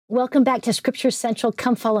Welcome back to Scripture Central.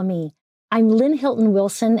 Come follow me. I'm Lynne Hilton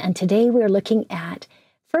Wilson, and today we're looking at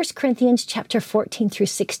 1 Corinthians chapter 14 through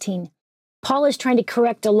 16. Paul is trying to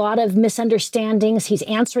correct a lot of misunderstandings. He's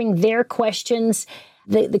answering their questions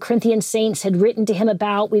the Corinthian saints had written to him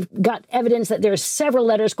about. We've got evidence that there's several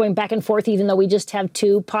letters going back and forth, even though we just have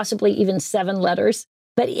 2, possibly even 7 letters.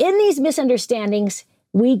 But in these misunderstandings,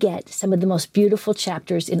 we get some of the most beautiful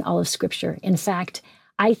chapters in all of Scripture. In fact,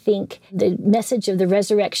 I think the message of the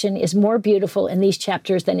resurrection is more beautiful in these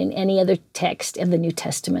chapters than in any other text of the New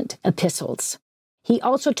Testament epistles. He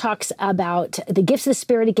also talks about the gifts of the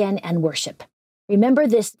Spirit again and worship. Remember,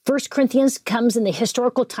 this 1 Corinthians comes in the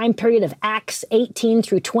historical time period of Acts 18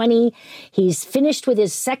 through 20. He's finished with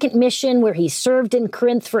his second mission where he served in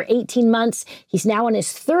Corinth for 18 months. He's now on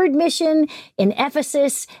his third mission in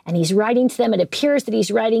Ephesus, and he's writing to them. It appears that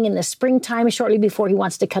he's writing in the springtime, shortly before he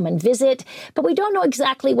wants to come and visit. But we don't know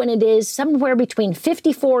exactly when it is, somewhere between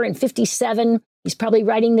 54 and 57. He's probably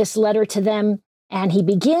writing this letter to them. And he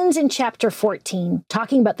begins in chapter 14,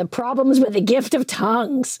 talking about the problems with the gift of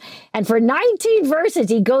tongues. And for 19 verses,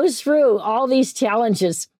 he goes through all these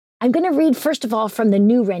challenges. I'm going to read, first of all, from the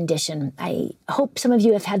new rendition. I hope some of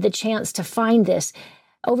you have had the chance to find this.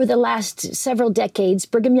 Over the last several decades,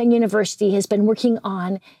 Brigham Young University has been working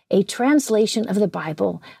on a translation of the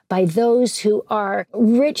Bible by those who are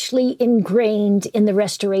richly ingrained in the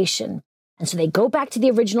Restoration. And so they go back to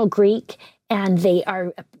the original Greek, and they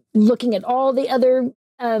are looking at all the other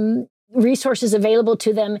resources available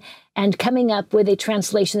to them and coming up with a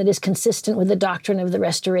translation that is consistent with the doctrine of the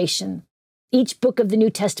Restoration. Each book of the New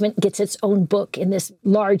Testament gets its own book in this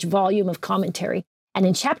large volume of commentary. And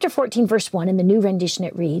in chapter 14, verse 1, in the new rendition,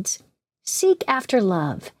 it reads, "Seek after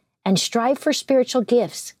love and strive for spiritual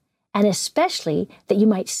gifts, and especially that you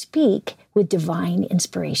might speak with divine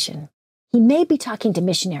inspiration." He may be talking to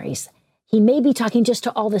missionaries. He may be talking just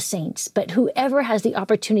to all the saints, but whoever has the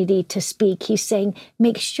opportunity to speak, he's saying,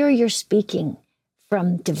 make sure you're speaking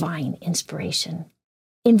from divine inspiration.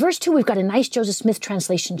 In verse 2, we've got a nice Joseph Smith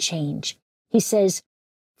translation change. He says,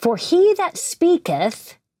 "For he that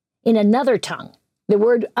speaketh in another tongue," the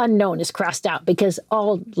word unknown is crossed out because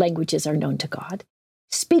all languages are known to God,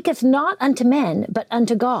 "speaketh not unto men, but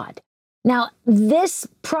unto God." Now, this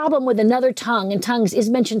problem with another tongue and tongues is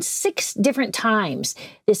mentioned 6 different times,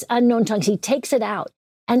 this unknown tongues. He takes it out.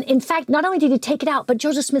 And in fact, not only did he take it out, but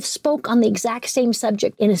Joseph Smith spoke on the exact same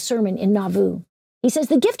subject in a sermon in Nauvoo. He says,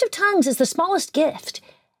 "The gift of tongues is the smallest gift,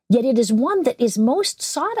 yet it is one that is most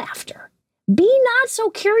sought after. Be not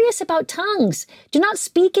so curious about tongues. Do not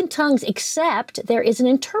speak in tongues except there is an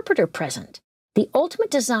interpreter present. The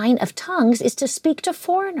ultimate design of tongues is to speak to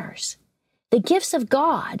foreigners. The gifts of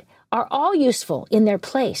God are all useful in their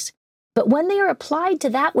place, but when they are applied to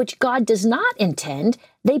that which God does not intend,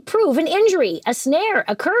 they prove an injury, a snare,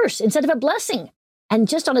 a curse, instead of a blessing." And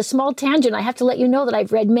just on a small tangent, I have to let you know that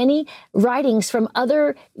I've read many writings from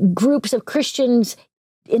other groups of Christians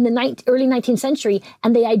in the early 19th century,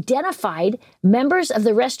 and they identified members of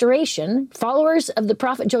the Restoration, followers of the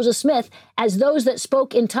prophet Joseph Smith, as those that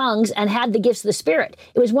spoke in tongues and had the gifts of the Spirit.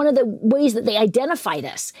 It was one of the ways that they identified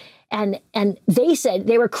us. And they said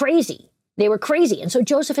they were crazy. They were crazy. And so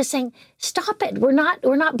Joseph is saying, stop it. We're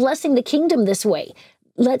not blessing the kingdom this way.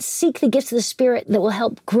 Let's seek the gifts of the Spirit that will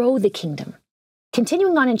help grow the kingdom.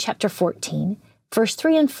 Continuing on in chapter 14, verse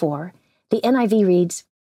 3 and 4, the NIV reads,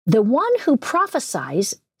 "The one who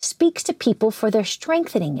prophesies speaks to people for their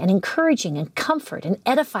strengthening and encouraging and comfort and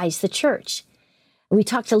edifies the church." We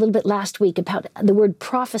talked a little bit last week about the word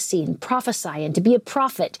prophecy and prophesy, and to be a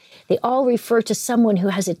prophet, they all refer to someone who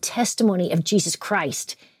has a testimony of Jesus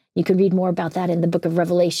Christ. You can read more about that in the book of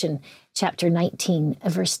Revelation, chapter 19,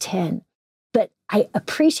 verse 10. But I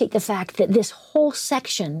appreciate the fact that this whole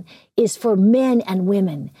section is for men and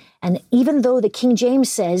women. And even though the King James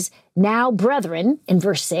says, "Now, brethren," in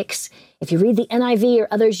verse 6, if you read the NIV or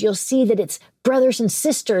others, you'll see that it's brothers and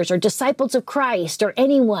sisters or disciples of Christ or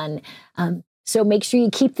anyone. So make sure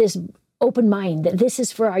you keep this open mind, that this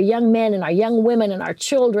is for our young men and our young women and our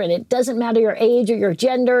children. It doesn't matter your age or your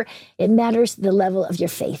gender. It matters the level of your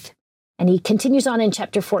faith. And he continues on in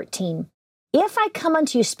chapter 14. "If I come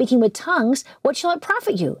unto you speaking with tongues, what shall it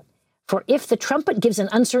profit you? For if the trumpet gives an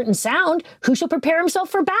uncertain sound, who shall prepare himself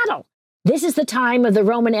for battle?" This is the time of the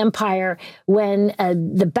Roman Empire when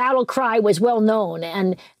the battle cry was well known,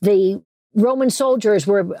 and the Roman soldiers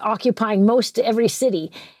were occupying most every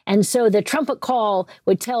city. And so the trumpet call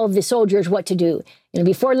would tell the soldiers what to do.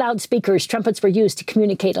 Before loudspeakers, trumpets were used to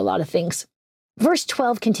communicate a lot of things. Verse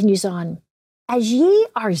 12 continues on. "As ye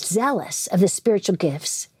are zealous of the spiritual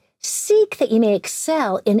gifts, seek that ye may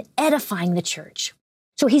excel in edifying the church."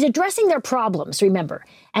 So he's addressing their problems, remember,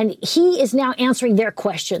 and he is now answering their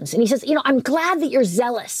questions. And he says, I'm glad that you're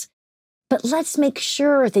zealous, but let's make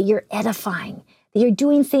sure that you're edifying, that you're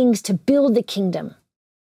doing things to build the kingdom.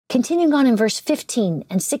 Continuing on in verse 15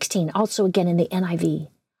 and 16, also again in the NIV,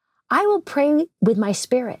 I will pray with my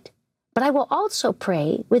spirit, but I will also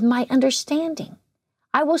pray with my understanding.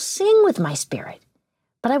 I will sing with my spirit,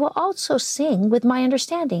 but I will also sing with my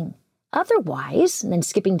understanding. Otherwise, and then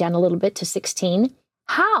skipping down a little bit to 16,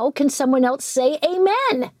 how can someone else say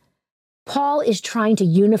amen? Paul is trying to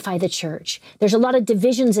unify the church. There's a lot of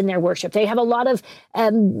divisions in their worship. They have a lot of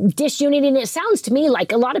disunity, and it sounds to me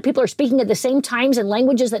like a lot of people are speaking at the same times in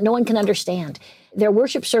languages that no one can understand. Their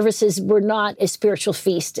worship services were not a spiritual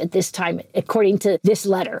feast at this time, according to this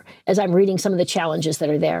letter, as I'm reading some of the challenges that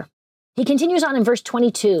are there. He continues on in verse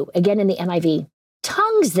 22, again in the NIV.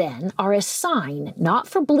 Tongues, then, are a sign, not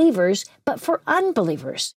for believers, but for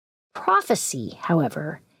unbelievers. Prophecy,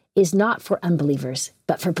 however, is not for unbelievers,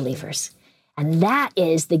 but for believers. And that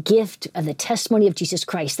is the gift of the testimony of Jesus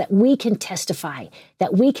Christ, that we can testify,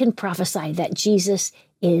 that we can prophesy that Jesus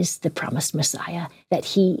is the promised Messiah, that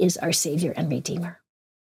he is our Savior and Redeemer.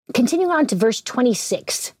 Continuing on to verse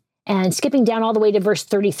 26, and skipping down all the way to verse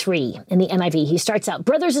 33 in the NIV, he starts out,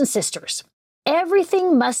 brothers and sisters,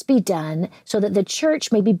 everything must be done so that the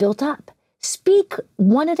church may be built up. Speak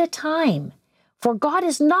one at a time. For God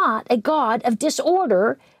is not a God of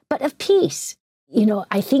disorder, but of peace.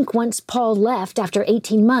 I think once Paul left after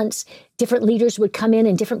 18 months, different leaders would come in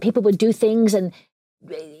and different people would do things. And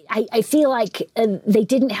I feel like they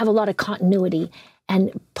didn't have a lot of continuity.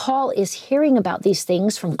 And Paul is hearing about these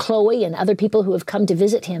things from Chloe and other people who have come to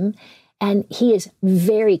visit him. And he is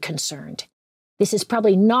very concerned. This is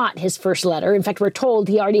probably not his first letter. In fact, we're told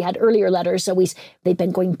he already had earlier letters. So they've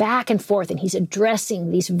been going back and forth, and he's addressing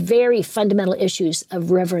these very fundamental issues of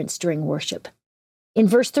reverence during worship. In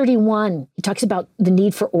verse 31, he talks about the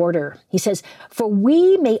need for order. He says, for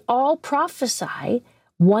we may all prophesy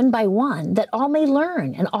one by one, that all may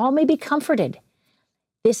learn and all may be comforted.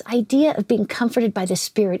 This idea of being comforted by the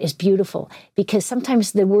Spirit is beautiful, because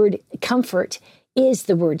sometimes the word comfort is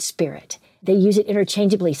the word Spirit. They use it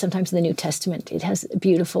interchangeably, sometimes in the New Testament. It has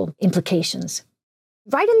beautiful implications.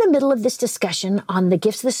 Right in the middle of this discussion on the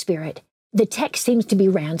gifts of the Spirit, the text seems to be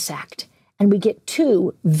ransacked. And we get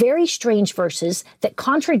two very strange verses that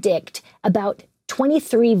contradict about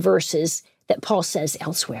 23 verses that Paul says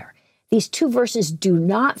elsewhere. These two verses do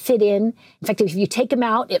not fit in. In fact, if you take them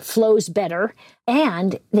out, it flows better.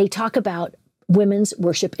 And they talk about women's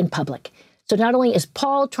worship in public. So not only is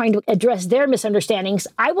Paul trying to address their misunderstandings,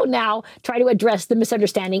 I will now try to address the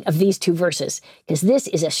misunderstanding of these two verses, because this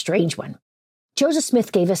is a strange one. Joseph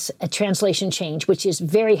Smith gave us a translation change, which is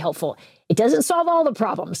very helpful. It doesn't solve all the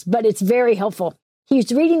problems, but it's very helpful.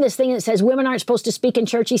 He's reading this thing that says women aren't supposed to speak in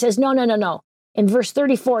church. He says, no. In verse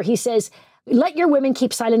 34, he says, let your women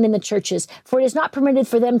keep silent in the churches, for it is not permitted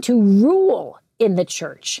for them to rule in the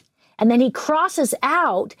church. And then he crosses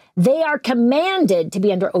out, they are commanded to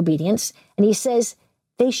be under obedience. And he says,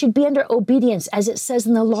 they should be under obedience as it says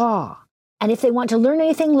in the law. And if they want to learn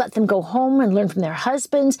anything, let them go home and learn from their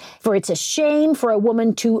husbands, for it's a shame for a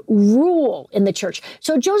woman to rule in the church.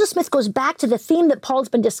 So Joseph Smith goes back to the theme that Paul's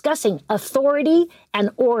been discussing, authority and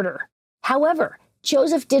order. However,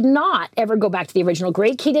 Joseph did not ever go back to the original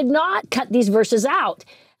Greek. He did not cut these verses out.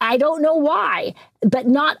 I don't know why, but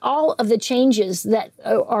not all of the changes that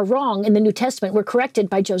are wrong in the New Testament were corrected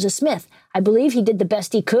by Joseph Smith. I believe he did the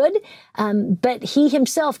best he could, but he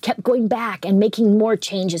himself kept going back and making more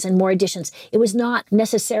changes and more additions. It was not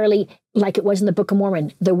necessarily like it was in the Book of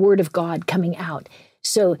Mormon, the Word of God coming out.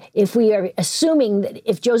 So if we are assuming that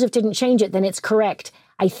if Joseph didn't change it, then it's correct,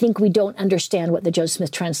 I think we don't understand what the Joseph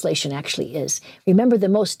Smith translation actually is. Remember, the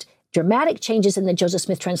most dramatic changes in the Joseph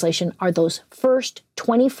Smith translation are those first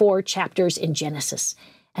 24 chapters in Genesis.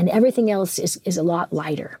 And everything else is a lot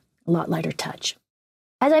lighter touch.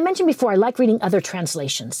 As I mentioned before, I like reading other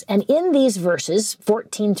translations. And in these verses,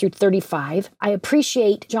 14 through 35, I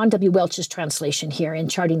appreciate John W. Welch's translation here in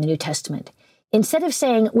Charting the New Testament. Instead of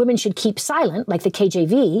saying women should keep silent, like the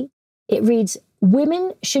KJV, it reads,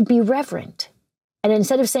 women should be reverent. And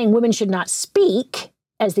instead of saying women should not speak,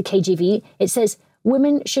 as the KJV, it says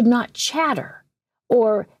women should not chatter,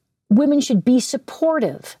 or women should be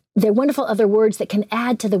supportive. They're wonderful other words that can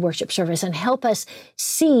add to the worship service and help us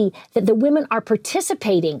see that the women are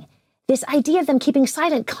participating. This idea of them keeping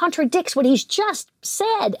silent contradicts what he's just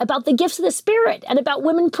said about the gifts of the Spirit and about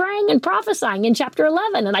women praying and prophesying in chapter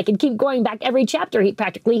 11. And I can keep going back every chapter.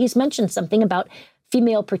 He's mentioned something about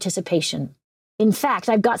female participation. In fact,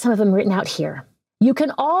 I've got some of them written out here. You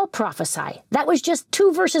can all prophesy. That was just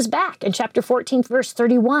 2 verses back in chapter 14, verse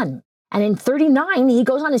 31. And in 39, he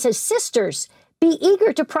goes on and says, sisters, be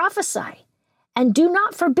eager to prophesy and do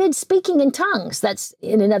not forbid speaking in tongues. That's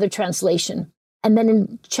in another translation. And then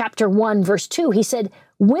in chapter 1, verse 2, he said,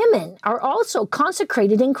 women are also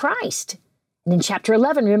consecrated in Christ. And in chapter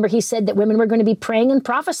 11, remember, he said that women were going to be praying and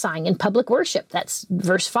prophesying in public worship. That's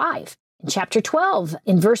verse 5. In chapter 12,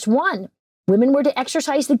 in verse 1, women were to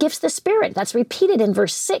exercise the gifts of the Spirit. That's repeated in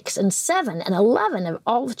verse 6 and 7 and 11 of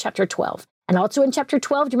all of chapter 12. And also in chapter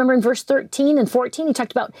 12, do you remember in verse 13 and 14, he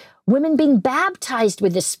talked about women being baptized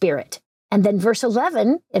with the Spirit. And then verse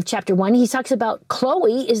 11 of chapter 1, he talks about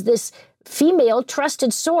Chloe is this female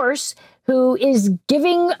trusted source who is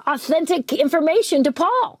giving authentic information to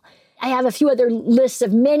Paul. I have a few other lists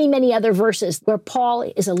of many, many other verses where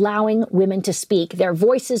Paul is allowing women to speak. Their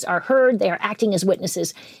voices are heard. They are acting as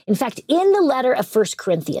witnesses. In fact, in the letter of 1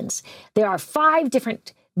 Corinthians, there are 5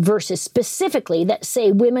 different verses specifically that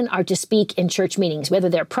say women are to speak in church meetings, whether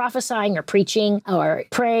they're prophesying or preaching or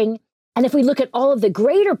praying. And if we look at all of the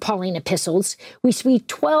greater Pauline epistles, we see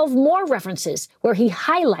 12 more references where he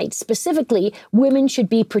highlights specifically women should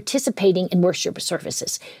be participating in worship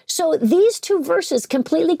services. So these 2 verses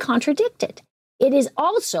completely contradict it. It is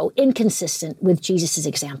also inconsistent with Jesus'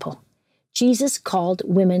 example. Jesus called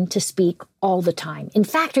women to speak all the time. In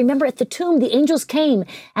fact, remember at the tomb, the angels came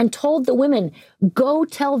and told the women, go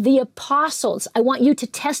tell the apostles, I want you to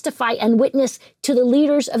testify and witness to the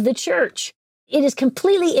leaders of the church. It is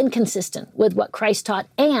completely inconsistent with what Christ taught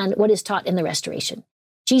and what is taught in the Restoration.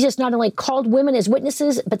 Jesus not only called women as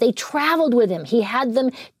witnesses, but they traveled with him. He had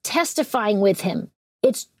them testifying with him.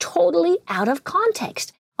 It's totally out of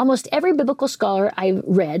context. Almost every biblical scholar I've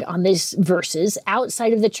read on these verses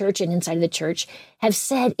outside of the church and inside of the church have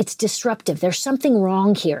said it's disruptive. There's something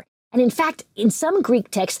wrong here. And in fact, in some Greek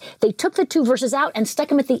texts, they took the 2 verses out and stuck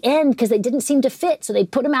them at the end because they didn't seem to fit, so they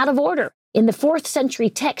put them out of order. In the 4th century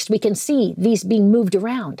text, we can see these being moved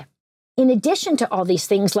around. In addition to all these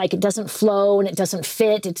things, like it doesn't flow and it doesn't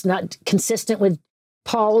fit, it's not consistent with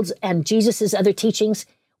Paul's and Jesus's other teachings,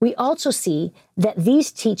 we also see that these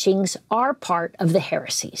teachings are part of the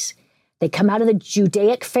heresies. They come out of the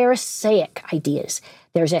Judaic Pharisaic ideas.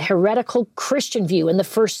 There's a heretical Christian view in the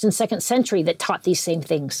 1st and 2nd century that taught these same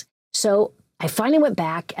things. So I finally went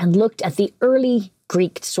back and looked at the early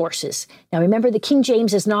Greek sources. Now remember, the King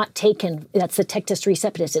James is not taken, that's the Textus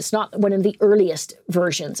Receptus. It's not one of the earliest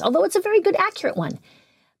versions, although it's a very good, accurate one.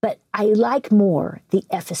 But I like more the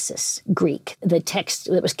Ephesus Greek, the text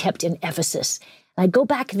that was kept in Ephesus. I go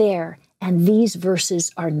back there, and these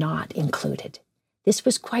verses are not included. This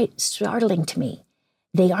was quite startling to me.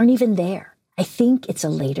 They aren't even there. I think it's a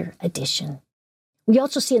later addition. We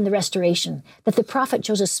also see in the Restoration that the prophet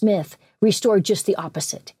Joseph Smith restored just the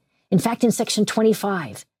opposite. In fact, in section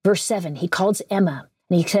 25, verse 7, he calls Emma,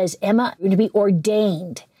 and he says, Emma, you're to be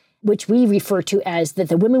ordained, which we refer to as that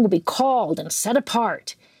the women will be called and set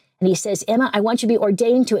apart. And he says, Emma, I want you to be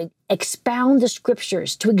ordained to expound the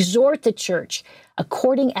scriptures, to exhort the church,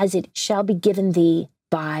 according as it shall be given thee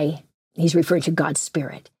by, he's referring to God's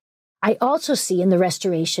Spirit. I also see in the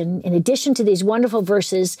Restoration, in addition to these wonderful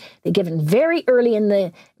verses that given very early in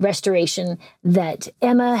the Restoration, that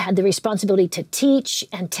Emma had the responsibility to teach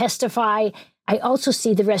and testify. I also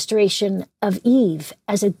see the restoration of Eve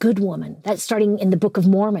as a good woman. That's starting in the Book of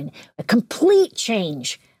Mormon, a complete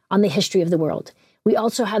change on the history of the world. We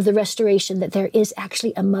also have the restoration that there is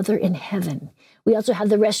actually a mother in heaven. We also have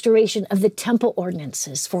the restoration of the temple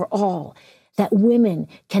ordinances for all, that women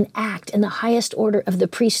can act in the highest order of the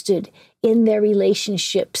priesthood in their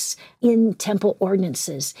relationships in temple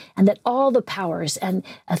ordinances, and that all the powers and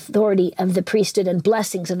authority of the priesthood and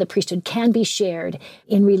blessings of the priesthood can be shared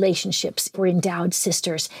in relationships for endowed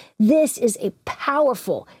sisters. This is a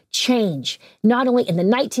powerful change, not only in the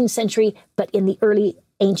 19th century, but in the early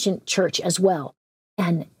ancient church as well.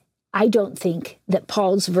 And I don't think that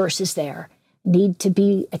Paul's verses there need to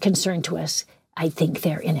be a concern to us. I think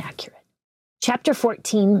they're inaccurate. Chapter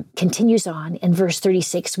 14 continues on in verse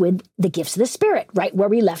 36 with the gifts of the Spirit, right where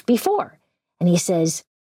we left before. And he says,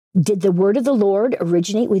 did the word of the Lord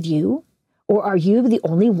originate with you, or are you the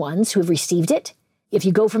only ones who have received it? If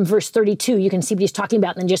you go from verse 32, you can see what he's talking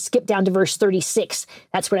about, and then just skip down to verse 36.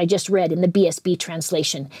 That's what I just read in the BSB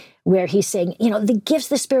translation, where he's saying, the gifts of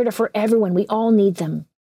the Spirit are for everyone. We all need them.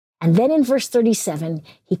 And then in verse 37,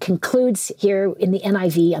 he concludes here in the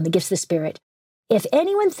NIV on the gifts of the Spirit. If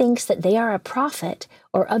anyone thinks that they are a prophet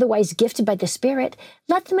or otherwise gifted by the Spirit,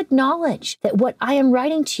 let them acknowledge that what I am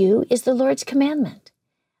writing to you is the Lord's commandment.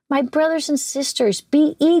 My brothers and sisters,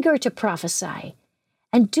 be eager to prophesy,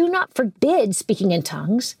 and do not forbid speaking in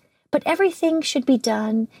tongues, but everything should be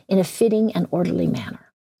done in a fitting and orderly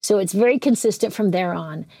manner. So it's very consistent from there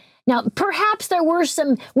on. Now, perhaps there were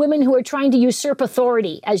some women who were trying to usurp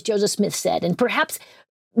authority, as Joseph Smith said, and perhaps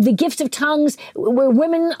the gift of tongues were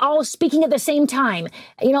women all speaking at the same time.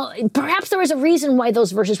 Perhaps there was a reason why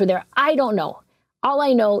those verses were there. I don't know. All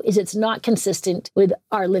I know is it's not consistent with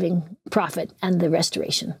our living prophet and the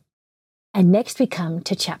restoration. And next we come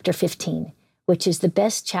to chapter 15, which is the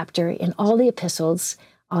best chapter in all the epistles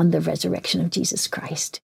on the resurrection of Jesus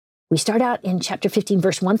Christ. We start out in chapter 15,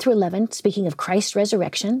 verse 1 through 11, speaking of Christ's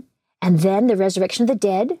resurrection, and then the resurrection of the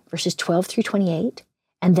dead, verses 12 through 28,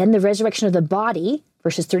 and then the resurrection of the body,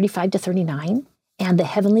 verses 35 to 39, and the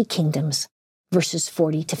heavenly kingdoms, verses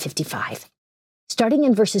 40 to 55. Starting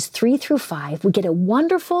in verses 3 through 5, we get a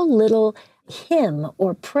wonderful little hymn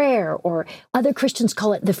or prayer, or other Christians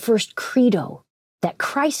call it the first credo, that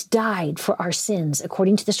Christ died for our sins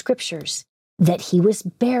according to the scriptures, that he was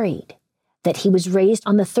buried, that he was raised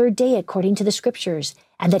on the third day according to the scriptures,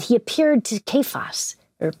 and that he appeared to Cephas,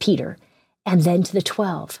 or Peter, and then to the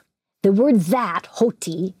 12. The word that,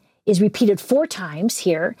 hoti, is repeated 4 times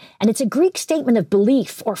here, and it's a Greek statement of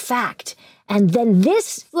belief or fact. And then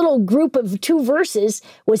this little group of 2 verses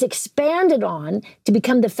was expanded on to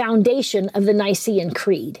become the foundation of the Nicene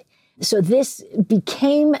Creed. So this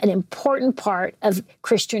became an important part of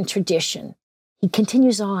Christian tradition. He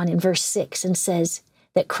continues on in verse 6 and says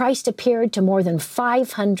that Christ appeared to more than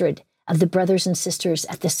 500 of the brothers and sisters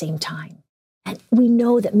at the same time. And we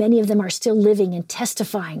know that many of them are still living and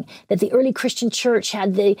testifying that the early Christian church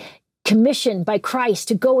had the commission by Christ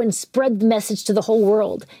to go and spread the message to the whole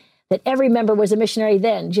world, that every member was a missionary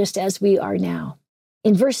then, just as we are now.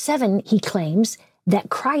 In verse 7, he claims that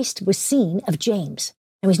Christ was seen of James.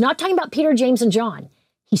 And he's not talking about Peter, James, and John.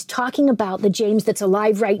 He's talking about the James that's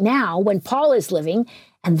alive right now when Paul is living,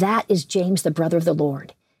 and that is James, the brother of the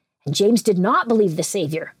Lord. And James did not believe the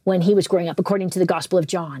Savior when he was growing up, according to the Gospel of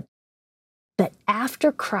John. But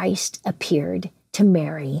after Christ appeared to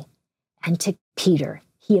Mary and to Peter,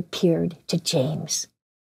 he appeared to James.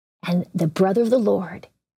 And the brother of the Lord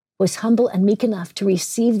was humble and meek enough to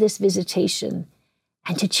receive this visitation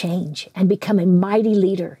and to change and become a mighty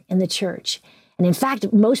leader in the church. And in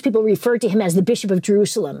fact, most people refer to him as the Bishop of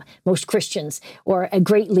Jerusalem, most Christians, or a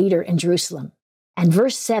great leader in Jerusalem. And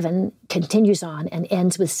verse 7 continues on and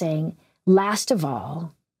ends with saying, last of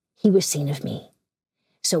all, he was seen of me.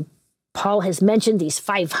 So Paul has mentioned these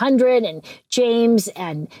 500 and James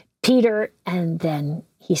and Peter, and then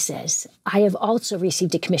he says, I have also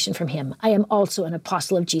received a commission from him. I am also an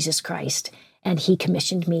apostle of Jesus Christ, and he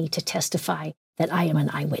commissioned me to testify that I am an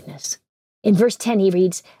eyewitness. In verse 10, he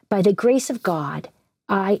reads, by the grace of God,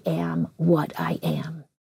 I am what I am.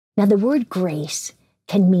 Now, the word grace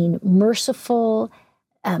can mean merciful,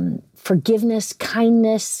 forgiveness,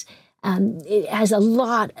 kindness. It has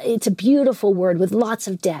it's a beautiful word with lots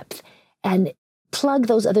of depth. And plug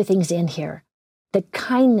those other things in here. The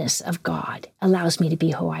kindness of God allows me to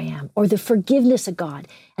be who I am, or the forgiveness of God.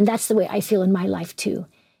 And that's the way I feel in my life too.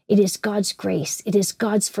 It is God's grace. It is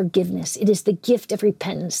God's forgiveness. It is the gift of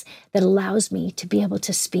repentance that allows me to be able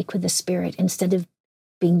to speak with the Spirit instead of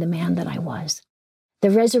being the man that I was.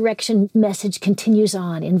 The resurrection message continues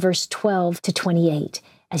on in verse 12 to 28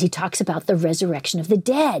 as he talks about the resurrection of the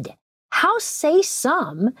dead. How say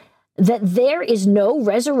some that there is no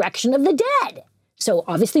resurrection of the dead? So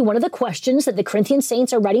obviously one of the questions that the Corinthian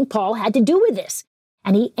saints are writing Paul had to do with this.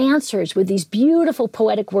 And he answers with these beautiful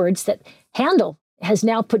poetic words that Handel has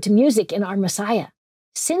now put to music in our Messiah.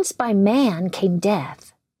 Since by man came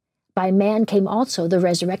death, by man came also the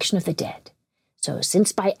resurrection of the dead. So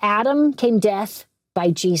since by Adam came death,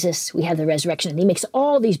 by Jesus we have the resurrection. And he makes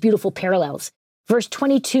all these beautiful parallels. Verse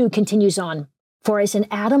 22 continues on, for as in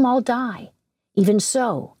Adam all die, even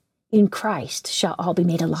so in Christ shall all be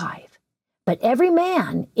made alive. But every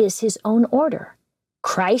man is his own order,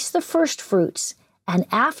 Christ the firstfruits, and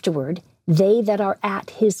afterward they that are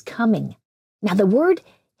at his coming. Now the word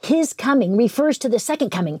his coming refers to the second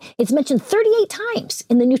coming. It's mentioned 38 times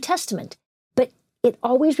in the New Testament, but it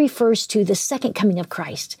always refers to the second coming of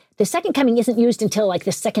Christ. The second coming isn't used until like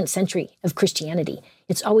the 2nd century of Christianity.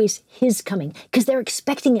 It's always his coming because they're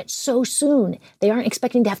expecting it so soon. They aren't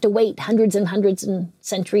expecting to have to wait hundreds and hundreds and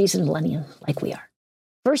centuries and millennia like we are.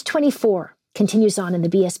 Verse 24 continues on in the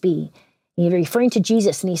BSB. He's referring to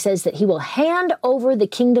Jesus, and he says that he will hand over the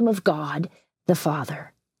kingdom of God, the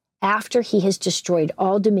Father, after he has destroyed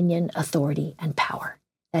all dominion, authority, and power.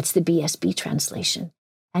 That's the BSB translation.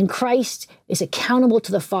 And Christ is accountable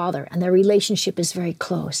to the Father, and their relationship is very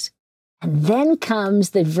close. And then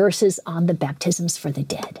comes the verses on the baptisms for the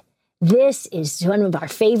dead. This is one of our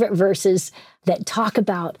favorite verses that talk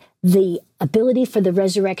about the ability for the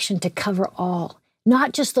resurrection to cover all,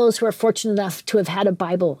 not just those who are fortunate enough to have had a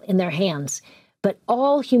Bible in their hands, but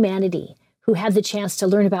all humanity who have the chance to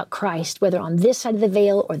learn about Christ, whether on this side of the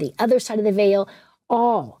veil or the other side of the veil,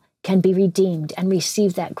 all can be redeemed and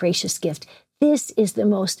receive that gracious gift. This is the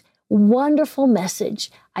most wonderful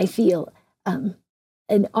message, I feel,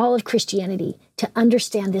 in all of Christianity, to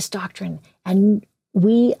understand this doctrine. And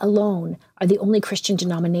we alone are the only Christian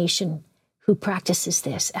denomination who practices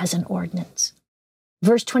this as an ordinance.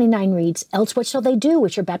 Verse 29 reads, "Else what shall they do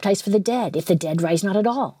which are baptized for the dead, if the dead rise not at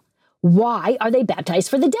all? Why are they baptized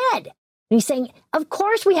for the dead?" And he's saying, of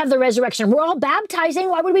course we have the resurrection. We're all baptizing.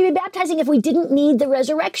 Why would we be baptizing if we didn't need the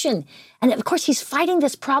resurrection? And of course, he's fighting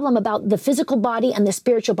this problem about the physical body and the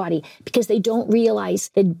spiritual body because they don't realize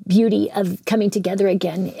the beauty of coming together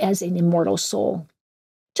again as an immortal soul.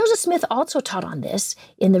 Joseph Smith also taught on this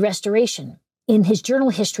in the Restoration. In his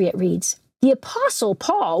journal history, it reads, "The Apostle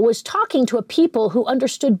Paul was talking to a people who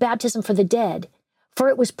understood baptism for the dead, for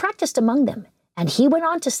it was practiced among them. And he went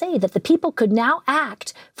on to say that the people could now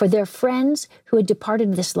act for their friends who had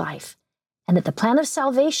departed this life, and that the plan of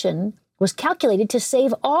salvation was calculated to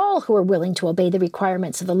save all who were willing to obey the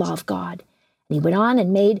requirements of the law of God." And he went on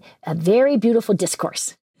and made a very beautiful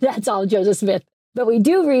discourse. That's all Joseph Smith. But we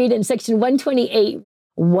do read in section 128,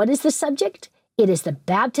 what is the subject? It is the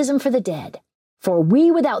baptism for the dead. "For we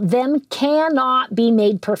without them cannot be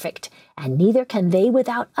made perfect, and neither can they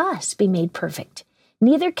without us be made perfect.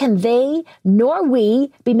 Neither can they nor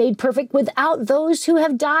we be made perfect without those who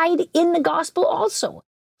have died in the gospel also.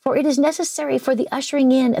 For it is necessary for the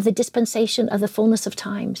ushering in of the dispensation of the fullness of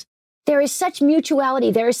times." There is such mutuality.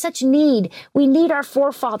 There is such need. We need our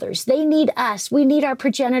forefathers. They need us. We need our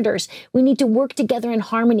progenitors. We need to work together in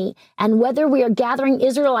harmony. And whether we are gathering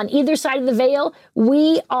Israel on either side of the veil,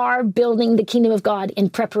 we are building the kingdom of God in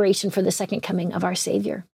preparation for the second coming of our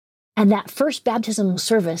Savior. And that first baptismal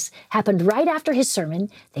service happened right after his sermon.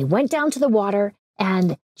 They went down to the water,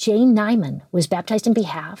 and Jane Nyman was baptized in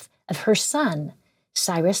behalf of her son,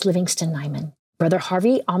 Cyrus Livingston Nyman. Brother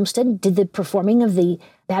Harvey Olmsted did the performing of the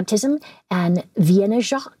baptism, and Vienna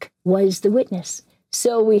Jacques was the witness.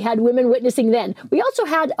 So we had women witnessing then. We also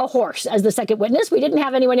had a horse as the second witness. We didn't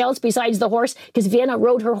have anyone else besides the horse because Vienna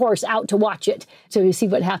rode her horse out to watch it. So you see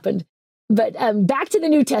what happened. But back to the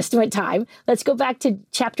New Testament time. Let's go back to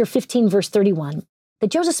chapter 15, verse 31. The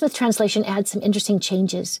Joseph Smith translation adds some interesting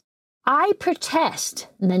changes. "I protest,"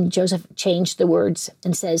 and then Joseph changed the words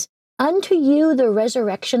and says, "unto you the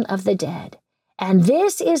resurrection of the dead. And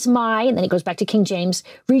this is my," and then he goes back to King James,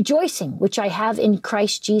 "rejoicing, which I have in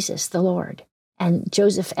Christ Jesus the Lord." And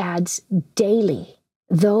Joseph adds, "daily,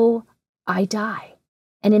 though I die."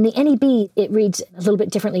 And in the NEB, it reads a little bit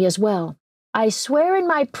differently as well. "I swear in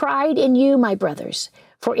my pride in you, my brothers,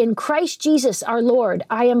 for in Christ Jesus our Lord,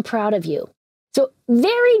 I am proud of you." So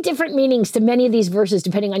very different meanings to many of these verses,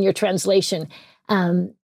 depending on your translation.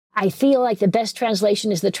 I feel like the best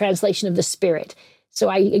translation is the translation of the Spirit. So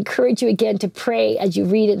I encourage you again to pray as you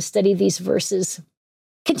read and study these verses.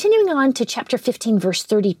 Continuing on to chapter 15, verse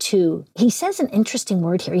 32, he says an interesting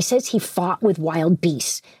word here. He says he fought with wild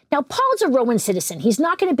beasts. Now, Paul's a Roman citizen. He's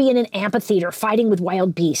not going to be in an amphitheater fighting with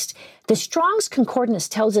wild beasts. The Strong's Concordance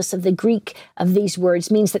tells us of the Greek of these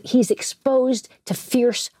words means that he's exposed to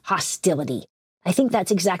fierce hostility. I think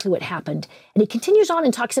that's exactly what happened. And he continues on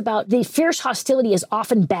and talks about the fierce hostility is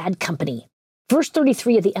often bad company. Verse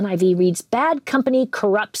 33 of the NIV reads, "Bad company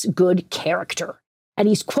corrupts good character." And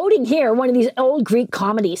he's quoting here one of these old Greek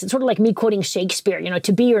comedies. It's sort of like me quoting Shakespeare,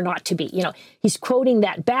 to be or not to be. He's quoting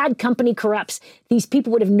that bad company corrupts. These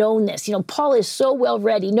people would have known this. Paul is so well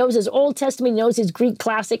read. He knows his Old Testament, he knows his Greek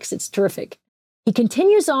classics. It's terrific. He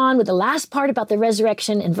continues on with the last part about the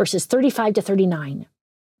resurrection in verses 35 to 39.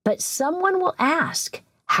 "But someone will ask,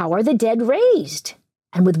 how are the dead raised?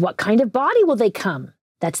 And with what kind of body will they come?"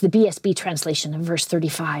 That's the BSB translation of verse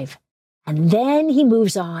 35. And then he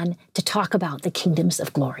moves on to talk about the kingdoms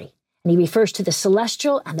of glory. And he refers to the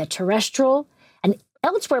celestial and the terrestrial. And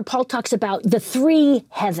elsewhere, Paul talks about the three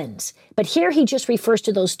heavens. But here he just refers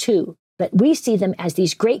to those two. But we see them as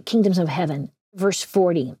these great kingdoms of heaven. Verse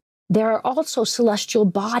 40, "There are also celestial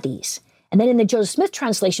bodies." And then in the Joseph Smith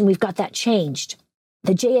translation, we've got that changed.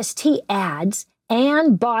 The JST adds,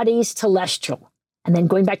 "and bodies telestial." And then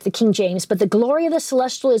going back to the King James, "But the glory of the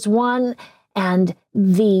celestial is one," and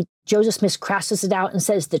the Joseph Smith crosses it out and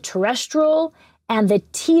says the terrestrial and the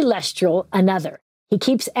telestial another. He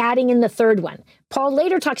keeps adding in the third one. Paul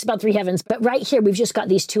later talks about three heavens, but right here we've just got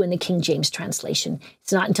these two in the King James translation.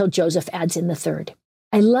 It's not until Joseph adds in the third.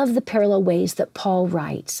 I love the parallel ways that Paul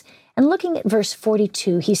writes. And looking at verse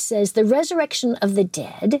 42, he says, the resurrection of the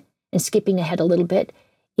dead, and skipping ahead a little bit,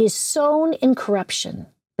 is sown in corruption,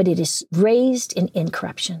 but it is raised in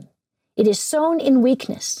incorruption. It is sown in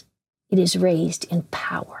weakness. It is raised in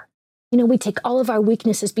power. You know, we take all of our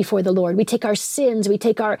weaknesses before the Lord. We take our sins, we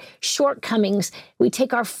take our shortcomings, we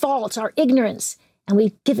take our faults, our ignorance, and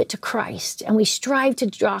we give it to Christ. And we strive to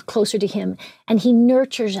draw closer to him. And he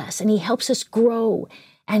nurtures us and he helps us grow.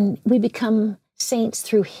 And we become saints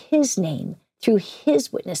through his name, through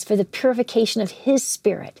his witness, for the purification of his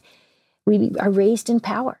spirit. We are raised in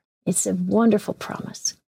power. It's a wonderful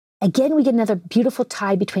promise. Again, we get another beautiful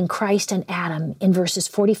tie between Christ and Adam in verses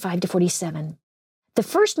 45 to 47. The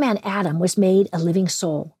first man, Adam, was made a living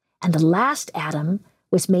soul, and the last Adam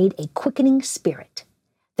was made a quickening spirit.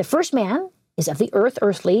 The first man is of the earth,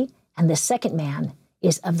 earthly, and the second man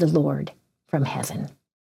is of the Lord from heaven.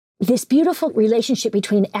 This beautiful relationship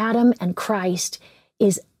between Adam and Christ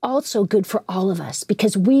is also good for all of us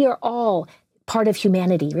because we are all part of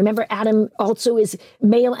humanity. Remember, Adam also is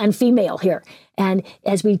male and female here. And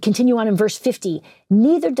as we continue on in verse 50,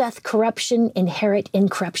 neither doth corruption inherit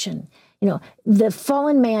incorruption. You know, the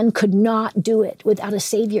fallen man could not do it without a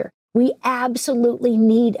savior. We absolutely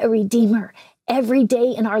need a redeemer every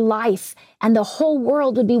day in our life, and the whole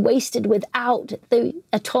world would be wasted without the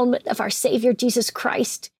atonement of our Savior, Jesus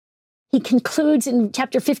Christ. He concludes in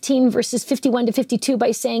chapter 15, verses 51 to 52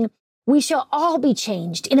 by saying, we shall all be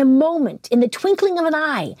changed in a moment, in the twinkling of an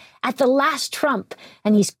eye, at the last trump.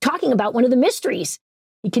 And he's talking about one of the mysteries.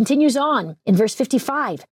 He continues on in verse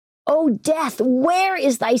 55. O death, where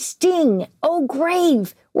is thy sting? O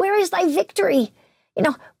grave, where is thy victory? You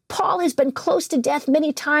know, Paul has been close to death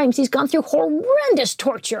many times. He's gone through horrendous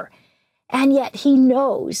torture. And yet he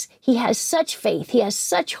knows, he has such faith, he has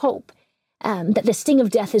such hope that the sting of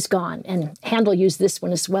death is gone. And Handel used this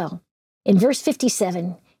one as well. In verse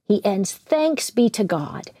 57, he ends, thanks be to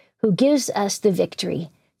God who gives us the victory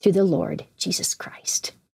through the Lord Jesus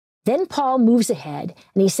Christ. Then Paul moves ahead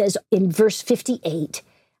and he says in verse 58,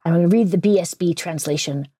 I'm going to read the BSB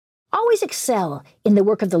translation. Always excel in the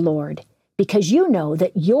work of the Lord, because you know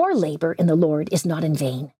that your labor in the Lord is not in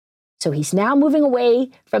vain. So he's now moving away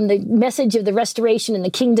from the message of the restoration and the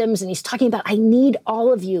kingdoms, and he's talking about, I need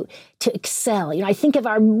all of you to excel. You know, I think of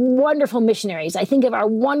our wonderful missionaries. I think of our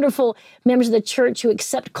wonderful members of the church who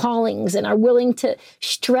accept callings and are willing to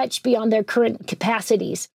stretch beyond their current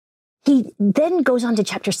capacities. He then goes on to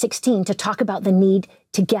chapter 16 to talk about the need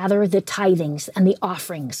to gather the tithings and the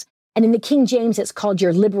offerings. And in the King James, it's called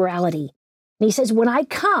your liberality. And he says, when I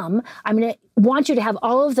come, I'm going to want you to have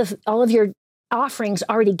all of your offerings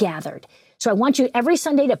already gathered. So I want you every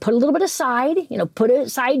Sunday to put a little bit aside, put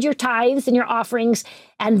aside your tithes and your offerings.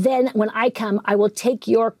 And then when I come, I will take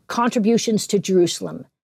your contributions to Jerusalem.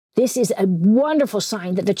 This is a wonderful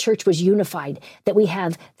sign that the church was unified, that we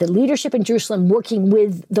have the leadership in Jerusalem working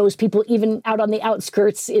with those people, even out on the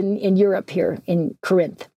outskirts in Europe here in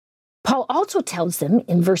Corinth. Paul also tells them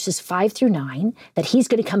in verses 5 through 9 that he's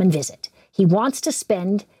going to come and visit. He wants to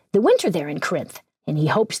spend the winter there in Corinth, and he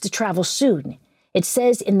hopes to travel soon. It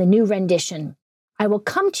says in the new rendition, I will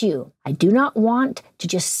come to you. I do not want to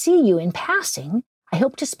just see you in passing. I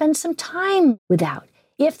hope to spend some time without,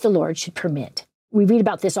 if the Lord should permit. We read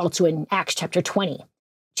about this also in Acts chapter 20.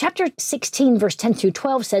 Chapter 16, verse 10 through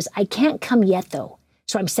 12 says, I can't come yet, though,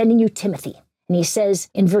 so I'm sending you Timothy. And he says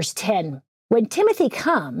in verse 10, when Timothy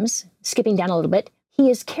comes, skipping down a little bit, he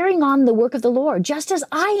is carrying on the work of the Lord, just as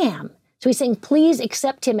I am. So he's saying, please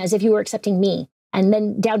accept him as if you were accepting me. And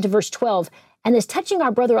then down to verse 12, and as touching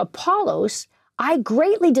our brother Apollos, I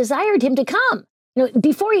greatly desired him to come.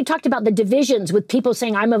 Before he talked about the divisions with people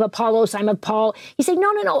saying, I'm of Apollos, I'm of Paul. He said,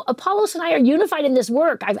 no, Apollos and I are unified in this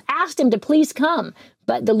work. I've asked him to please come,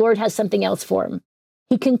 but the Lord has something else for him.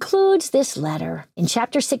 He concludes this letter in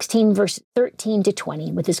chapter 16, verse 13 to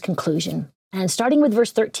 20 with his conclusion. And starting with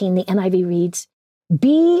verse 13, the NIV reads,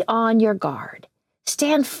 be on your guard,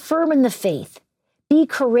 stand firm in the faith, be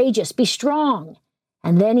courageous, be strong.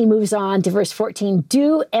 And then he moves on to verse 14,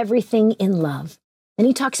 do everything in love. And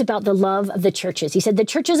he talks about the love of the churches. He said, the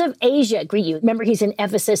churches of Asia greet you. Remember, he's in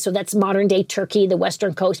Ephesus, so that's modern-day Turkey, the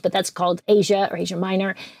western coast, but that's called Asia or Asia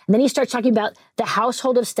Minor. And then he starts talking about the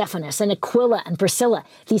household of Stephanas and Aquila and Priscilla,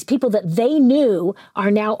 these people that they knew are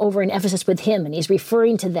now over in Ephesus with him, and he's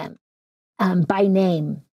referring to them by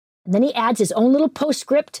name. And then he adds his own little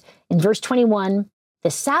postscript in verse 21, the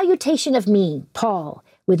salutation of me, Paul,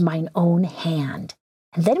 with mine own hand.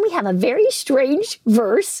 And then we have a very strange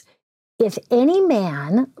verse. If any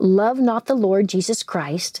man love not the Lord Jesus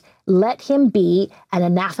Christ, let him be an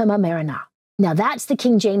anathema marana. Now that's the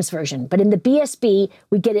King James Version, but in the BSB,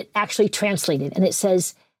 we get it actually translated. And it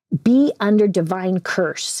says, be under divine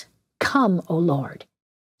curse. Come, O Lord.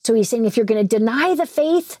 So he's saying if you're going to deny the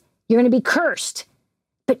faith, you're going to be cursed.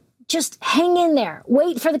 But just hang in there.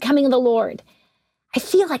 Wait for the coming of the Lord. I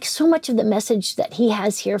feel like so much of the message that he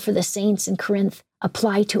has here for the saints in Corinth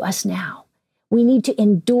apply to us now. We need to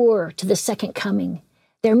endure to the second coming.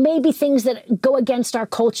 There may be things that go against our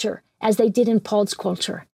culture, as they did in Paul's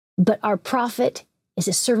culture, but our prophet is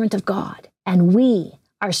a servant of God, and we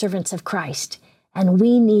are servants of Christ, and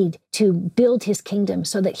we need to build his kingdom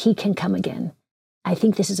so that he can come again. I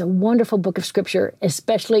think this is a wonderful book of scripture,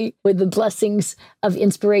 especially with the blessings of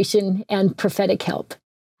inspiration and prophetic help.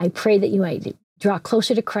 I pray that you might draw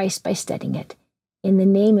closer to Christ by studying it. In the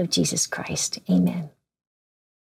name of Jesus Christ, amen.